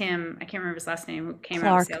guy, Tim, I can't remember his last name, who came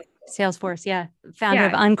out of Salesforce. Yeah. Founder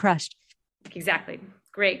of Uncrushed. Exactly.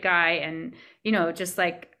 Great guy. And, just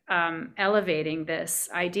like elevating this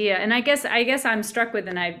idea. And I guess I'm struck with,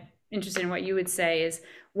 and I'm interested in what you would say, is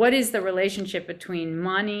what is the relationship between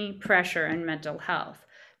money, pressure, and mental health?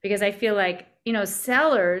 Because I feel like,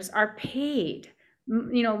 sellers are paid.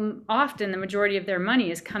 Often the majority of their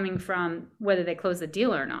money is coming from whether they close the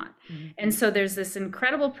deal or not. And so there's this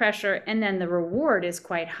incredible pressure, and then the reward is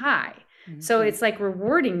quite high. So it's like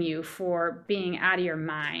rewarding you for being out of your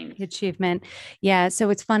mind. Achievement. Yeah. So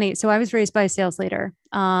it's funny. So I was raised by a sales leader.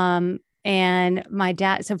 And my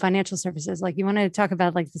dad, so financial services, like, you want to talk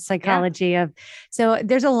about like the psychology of, so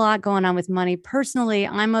there's a lot going on with money. Personally,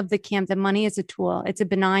 I'm of the camp that money is a tool. It's a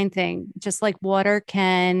benign thing, just like water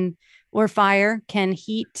or fire can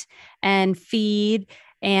heat and feed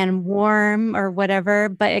and warm or whatever,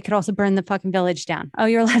 but it could also burn the fucking village down. Oh,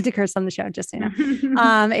 you're allowed to curse on the show, just so you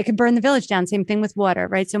know. It could burn the village down. Same thing with water,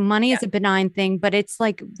 right? So money is a benign thing, but it's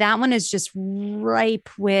like that one is just ripe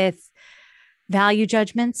with value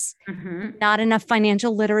judgments, not enough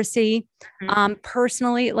financial literacy.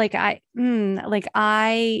 Personally, like I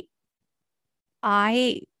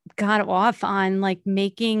got off on like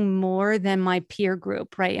making more than my peer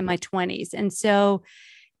group, right, in my 20s. And so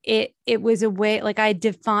it was a way, like,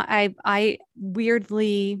 I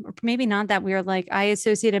weirdly, or maybe not that weird, like I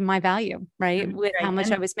associated my value, right, with how much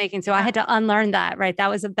I was making. So I had to unlearn that, right? That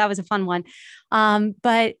was a fun one.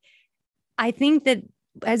 But I think that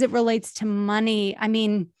as it relates to money, I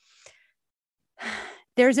mean,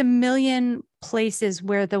 there's a million places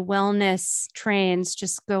where the wellness trains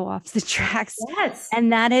just go off the tracks. Yes.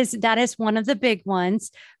 And that is one of the big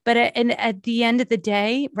ones. But at the end of the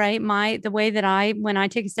day, right, the way that when I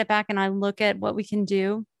take a step back and I look at what we can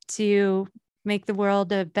do to make the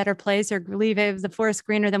world a better place or leave the forest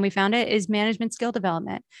greener than we found it, is management skill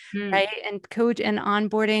development, right? And coach and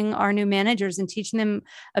onboarding our new managers and teaching them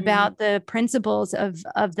about the principles of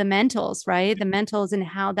the mentals, right? The mentals and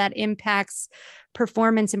how that impacts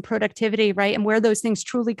performance and productivity, right? And where those things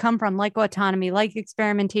truly come from, like autonomy, like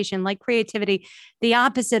experimentation, like creativity, the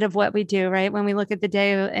opposite of what we do, right? When we look at the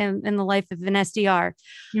day in the life of an SDR.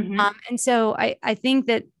 And so I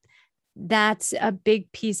think that's a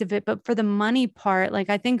big piece of it. But for the money part, like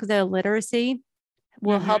I think the literacy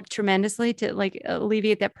will help tremendously to like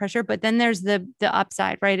alleviate that pressure. But then there's the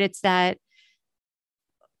upside, right? It's that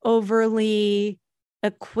overly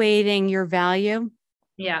equating your value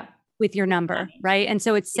with your number, right? And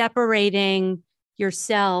so it's separating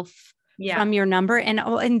yourself from your number.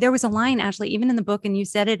 And there was a line, Ashley, even in the book, and you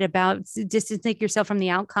said it about distancing yourself from the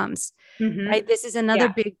outcomes, right? This is another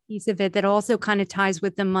big piece of it that also kind of ties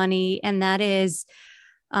with the money. And that is,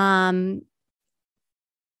 like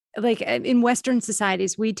in Western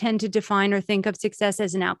societies, we tend to define or think of success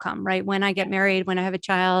as an outcome, right? When I get married, when I have a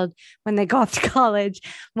child, when they go off to college,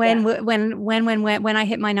 when I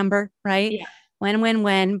hit my number, right? Yeah.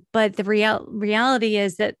 When, but the reality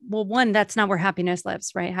is that, well, one, that's not where happiness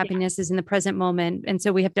lives, right? Happiness is in the present moment. And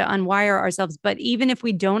so we have to unwire ourselves. But even if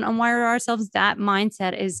we don't unwire ourselves, that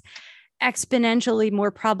mindset is exponentially more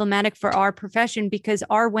problematic for our profession because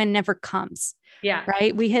our win never comes. Yeah.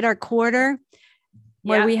 Right. We hit our quarter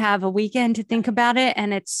where we have a weekend to think about it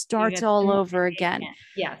and it starts all over again.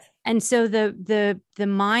 Yes. And so the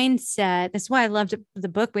mindset, that's why I loved the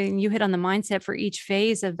book when you hit on the mindset for each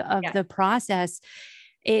phase of the process.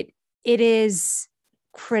 It is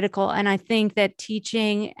critical. And I think that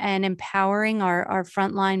teaching and empowering our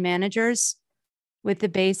frontline managers with the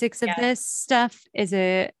basics of this stuff is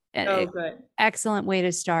an excellent way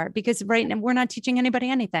to start, because right now we're not teaching anybody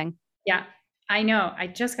anything. Yeah. I know. I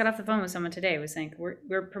just got off the phone with someone today who was saying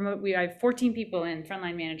we have 14 people in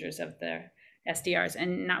frontline managers of the SDRs,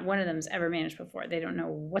 and not one of them's ever managed before. They don't know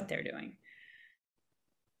what they're doing.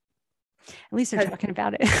 At least they're talking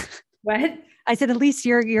about it. What? I said, at least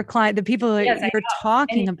your client, the people you're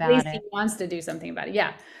talking about it. He wants to do something about it.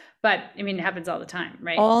 Yeah. But I mean, it happens all the time,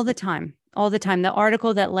 right? All the time. The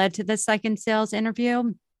article that led to the Psych and Sales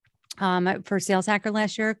interview for Sales Hacker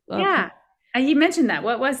last year. Yeah. You mentioned that.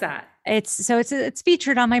 What was that? It's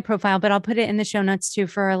featured on my profile, but I'll put it in the show notes too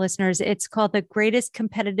for our listeners. It's called The Greatest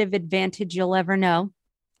Competitive Advantage You'll Ever Know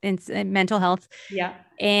in Mental Health. Yeah.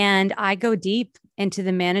 And I go deep into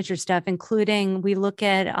the manager stuff, including we look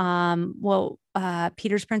at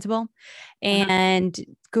Peter's principle, and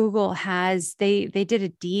Google they did a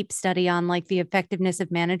deep study on like the effectiveness of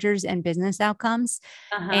managers and business outcomes.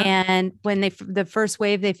 And when the first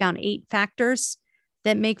wave, they found 8 factors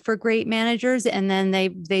that make for great managers. And then they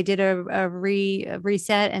did a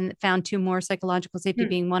reset and found 2 more, psychological safety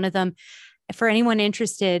being one of them. For anyone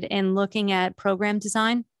interested in looking at program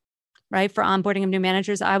design, right, for onboarding of new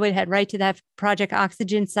managers, I would head right to that Project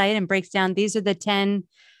Oxygen site and breaks down, these are the 10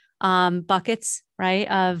 buckets, right?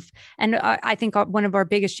 And I think one of our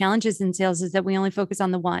biggest challenges in sales is that we only focus on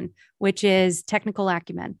the one, which is technical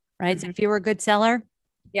acumen, right? So if you were a good seller,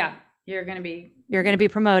 you're going to be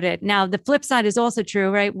promoted. Now, the flip side is also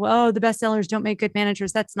true, right? Whoa, the best sellers don't make good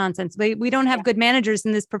managers. That's nonsense. We don't have good managers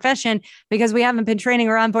in this profession because we haven't been training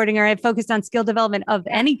or onboarding or have focused on skill development of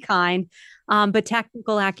any kind. But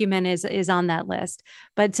technical acumen is on that list.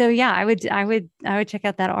 But so, I would check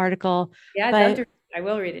out that article. Yeah, I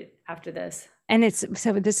will read it after this. And this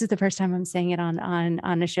is the first time I'm saying it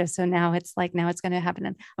on the show. So now it's going to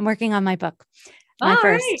happen. I'm working on my book, my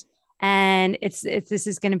first. Right. And this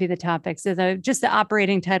is going to be the topic. So just the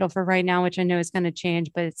operating title for right now, which I know is going to change,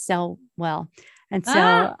 but it's Sell Well. And so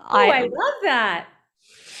I love that.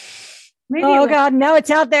 God, no, it's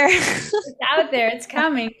out there. It's out there. It's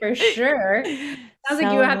coming for sure. Sounds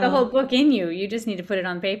like you have the whole book in you. You just need to put it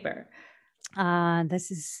on paper. Thank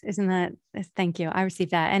you. I received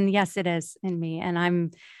that. And yes, it is in me. And I'm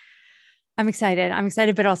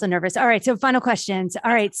excited, but also nervous. All right. So final questions.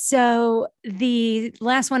 All right. So the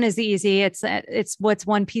last one is the easy. It's what's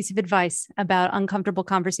one piece of advice about uncomfortable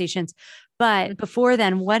conversations. But before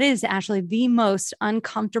then, what is actually the most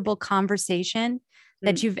uncomfortable conversation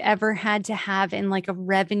that you've ever had to have in like a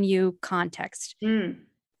revenue context?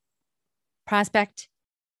 Prospect,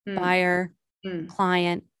 buyer,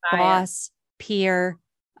 client, boss, peer,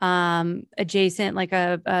 adjacent, like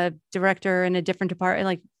a director in a different department,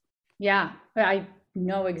 like. Yeah,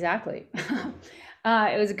 No, exactly.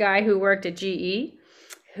 It was a guy who worked at GE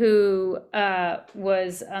who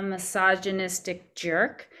was a misogynistic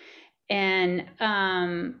jerk. And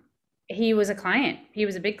he was a client. He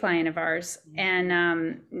was a big client of ours.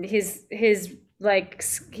 And his like,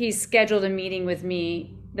 he scheduled a meeting with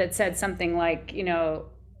me that said something like,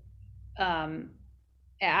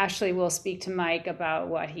 Ashley will speak to Mike about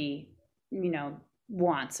what he,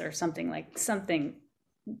 wants, or something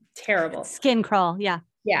terrible. Skin crawl. Yeah.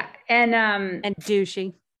 Yeah. And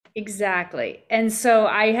douchey. Exactly. And so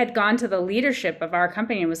I had gone to the leadership of our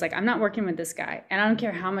company and was like, I'm not working with this guy. And I don't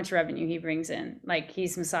care how much revenue he brings in. Like,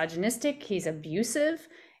 he's misogynistic, he's abusive,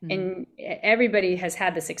 and everybody has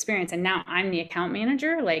had this experience. And now I'm the account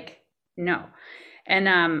manager. Like, no. And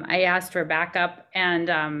I asked for backup,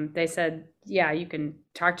 and they said, yeah, you can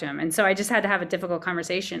talk to him. And so I just had to have a difficult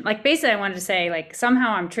conversation. Like, basically, I wanted to say, like,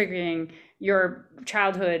 somehow I'm triggering your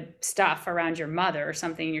childhood stuff around your mother or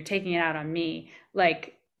something, and you're taking it out on me.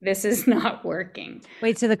 Like, this is not working.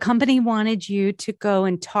 Wait, so the company wanted you to go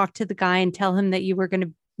and talk to the guy and tell him that you were going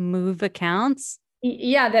to move accounts?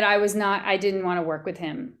 Yeah, that I didn't want to work with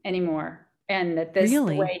him anymore. And that the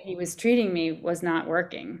way he was treating me was not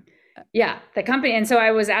working. Yeah, the company. And so I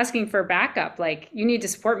was asking for backup, like, you need to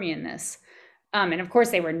support me in this. And of course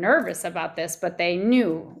they were nervous about this, but they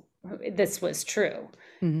knew this was true.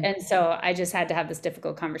 And so I just had to have this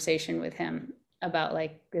difficult conversation with him about,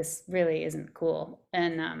 like, this really isn't cool.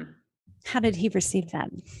 And how did he receive that?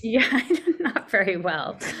 Yeah, not very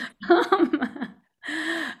well.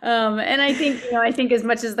 And I think as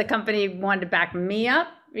much as the company wanted to back me up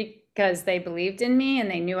because they believed in me and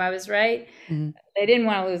they knew I was right, they didn't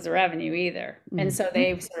want to lose the revenue either. And so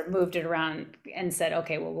they sort of moved it around and said,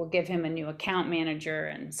 okay, well, we'll give him a new account manager.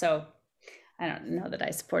 And so I don't know that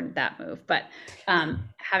I supported that move, but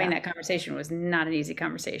having that conversation was not an easy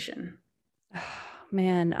conversation. Oh,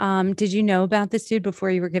 man. Did you know about this dude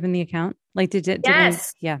before you were given the account? Like,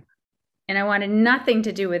 yes. Yeah. And I wanted nothing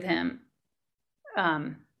to do with him.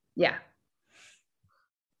 Yeah.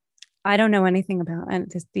 I don't know anything about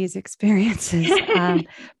these experiences,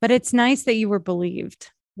 but it's nice that you were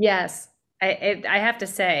believed. Yes. I have to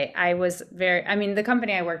say, the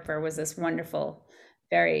company I worked for was this wonderful,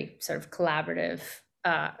 very sort of collaborative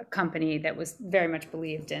company that was very much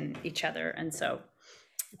believed in each other. And so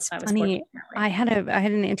it's funny. I had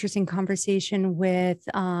an interesting conversation with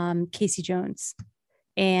Casey Jones.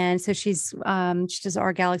 And so she does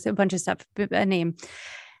our Galaxy, a bunch of stuff, a name.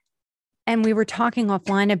 And we were talking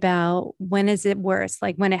offline about when is it worse?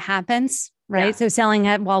 Like when it happens, right? Yeah. So selling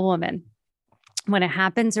at Wall Woman, when it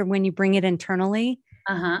happens or when you bring it internally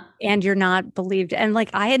and you're not believed. And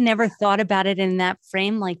like, I had never thought about it in that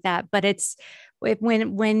frame like that, but it's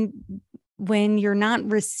when you're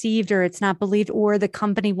not received or it's not believed or the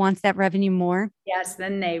company wants that revenue more. Yes.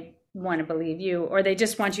 Then they want to believe you, or they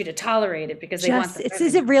just want you to tolerate it because they want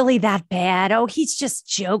is it really that bad? Oh, he's just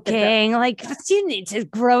joking. Like, you need to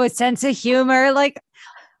grow a sense of humor, like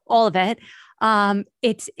all of it.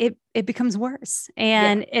 It becomes worse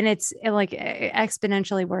and it's like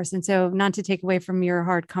exponentially worse. And so not to take away from your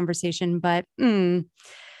hard conversation, but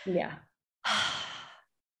yeah.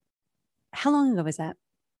 How long ago was that?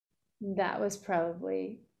 That was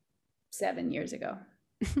probably 7 years ago.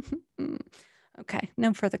 Okay.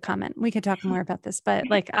 No further comment. We could talk more about this, but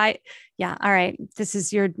like, all right.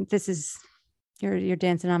 You're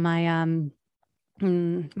dancing on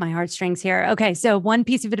my heartstrings here. Okay. So one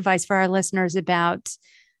piece of advice for our listeners about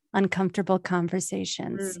uncomfortable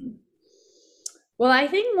conversations. Well, I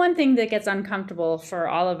think one thing that gets uncomfortable for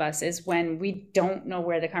all of us is when we don't know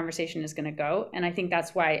where the conversation is going to go. And I think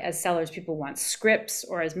that's why as sellers, people want scripts,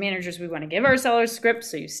 or as managers, we want to give our sellers scripts.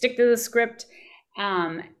 So you stick to the script.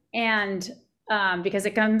 Because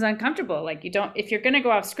it becomes uncomfortable. Like if you're going to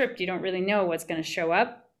go off script, you don't really know what's going to show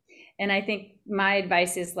up. And I think my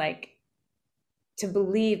advice is like to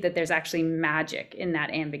believe that there's actually magic in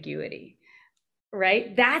that ambiguity,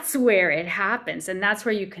 right? That's where it happens. And that's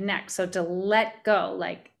where you connect. So to let go,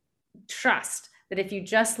 like trust that if you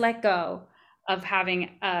just let go of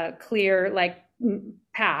having a clear like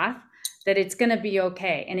path, that it's going to be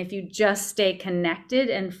okay. And if you just stay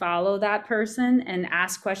connected and follow that person and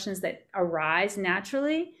ask questions that arise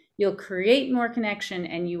naturally, you'll create more connection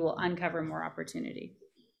and you will uncover more opportunity.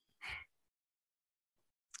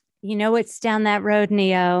 You know, it's down that road,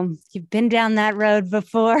 Neo. You've been down that road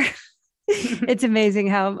before. It's amazing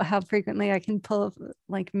how frequently I can pull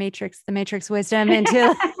like the Matrix wisdom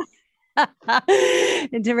into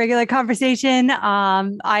into regular conversation.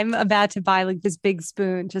 I'm about to buy like this big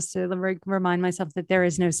spoon just to remind myself that there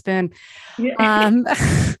is no spoon. Yeah. I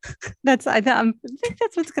think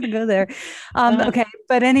that's what's going to go there. Okay.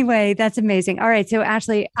 But anyway, that's amazing. All right. So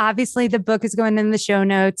Ashley, obviously the book is going in the show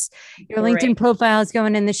notes. Your LinkedIn profile is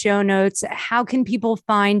going in the show notes. How can people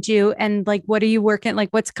find you? And like, what are you working? Like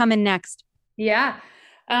what's coming next? Yeah.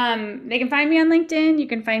 They can find me on LinkedIn. You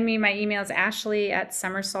can find me. My email is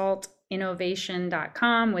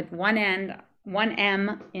ashley@somersaultinnovation.com with one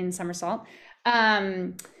M in Somersault.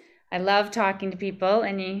 I love talking to people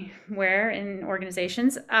anywhere in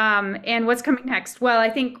organizations. And what's coming next? Well, I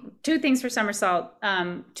think two things for Somersault.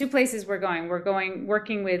 Two places we're going.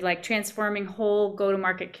 Working with like transforming whole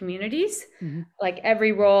go-to-market communities. Mm-hmm. Like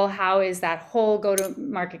every role, how is that whole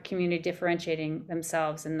go-to-market community differentiating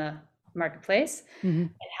themselves in the marketplace, mm-hmm.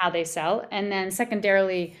 and how they sell. And then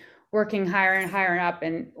secondarily, working higher and higher up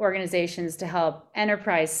in organizations to help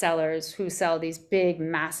enterprise sellers who sell these big,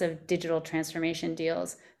 massive digital transformation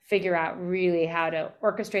deals figure out really how to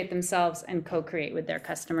orchestrate themselves and co-create with their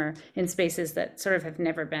customer in spaces that sort of have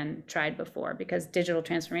never been tried before, because digital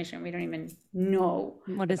transformation, we don't even know.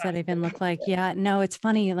 What does that even look like? Yeah, no, it's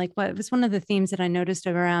funny. Like it was one of the themes that I noticed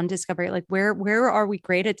around discovery, like where are we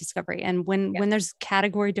great at discovery? And when there's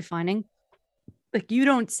category defining, like you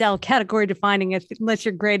don't sell category defining unless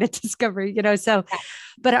you're great at discovery, so,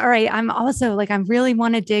 but all right. I'm also like, I really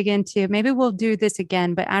want to dig into, maybe we'll do this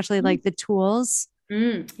again, but actually like the tools.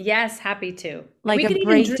 Yes, happy to. Like we could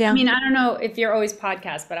breakdown. I mean, I don't know if you're always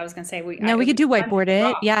podcast, but I was going to say we could do whiteboard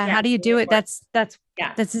it. Yeah. How do you do it? That's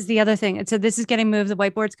this is the other thing. And so this is getting moved. The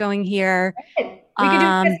whiteboard's going here. We could do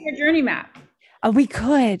a customer journey map. We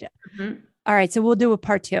could. Mm-hmm. All right. So we'll do a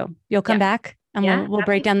part 2. You'll come back and we'll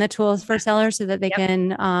break down the tools for sellers so that they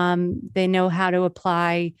can, they know how to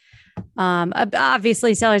apply.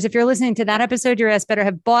 Obviously sellers, if you're listening to that episode, your ass better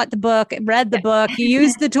have bought the book, read the book,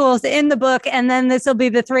 used the tools in the book, and then this will be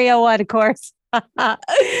the 301 course. All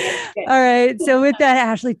right. So with that,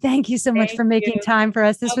 Ashley, thank you so much for making time for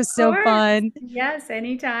us. This was so fun. Yes,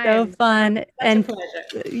 anytime. So fun. And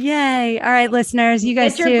yay. All right, listeners, you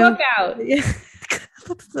guys get your book out.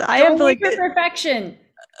 I have like for perfection.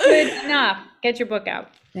 Good enough. Get your book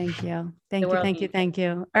out. Thank you. Thank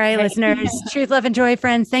you. All right, listeners, truth, love, and joy,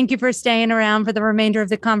 friends. Thank you for staying around for the remainder of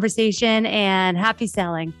the conversation, and happy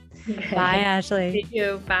selling. Bye, Ashley. Thank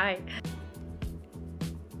you. Bye.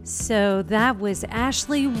 So that was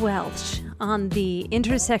Ashley Welch on the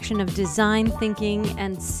intersection of design thinking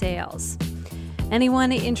and sales.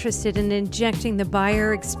 Anyone interested in injecting the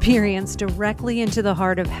buyer experience directly into the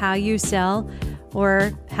heart of how you sell,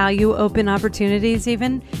 or how you open opportunities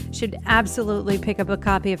even, should absolutely pick up a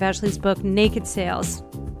copy of Ashley's book, Naked Sales.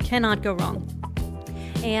 Cannot go wrong.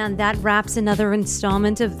 And that wraps another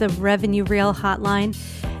installment of the Revenue Reel Hotline.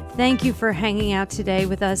 Thank you for hanging out today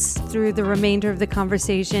with us through the remainder of the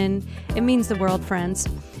conversation. It means the world, friends.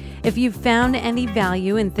 If you found any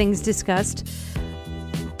value in things discussed,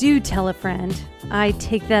 do tell a friend. I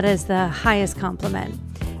take that as the highest compliment.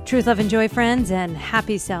 Truth, love, and joy, friends, and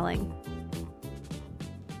happy selling.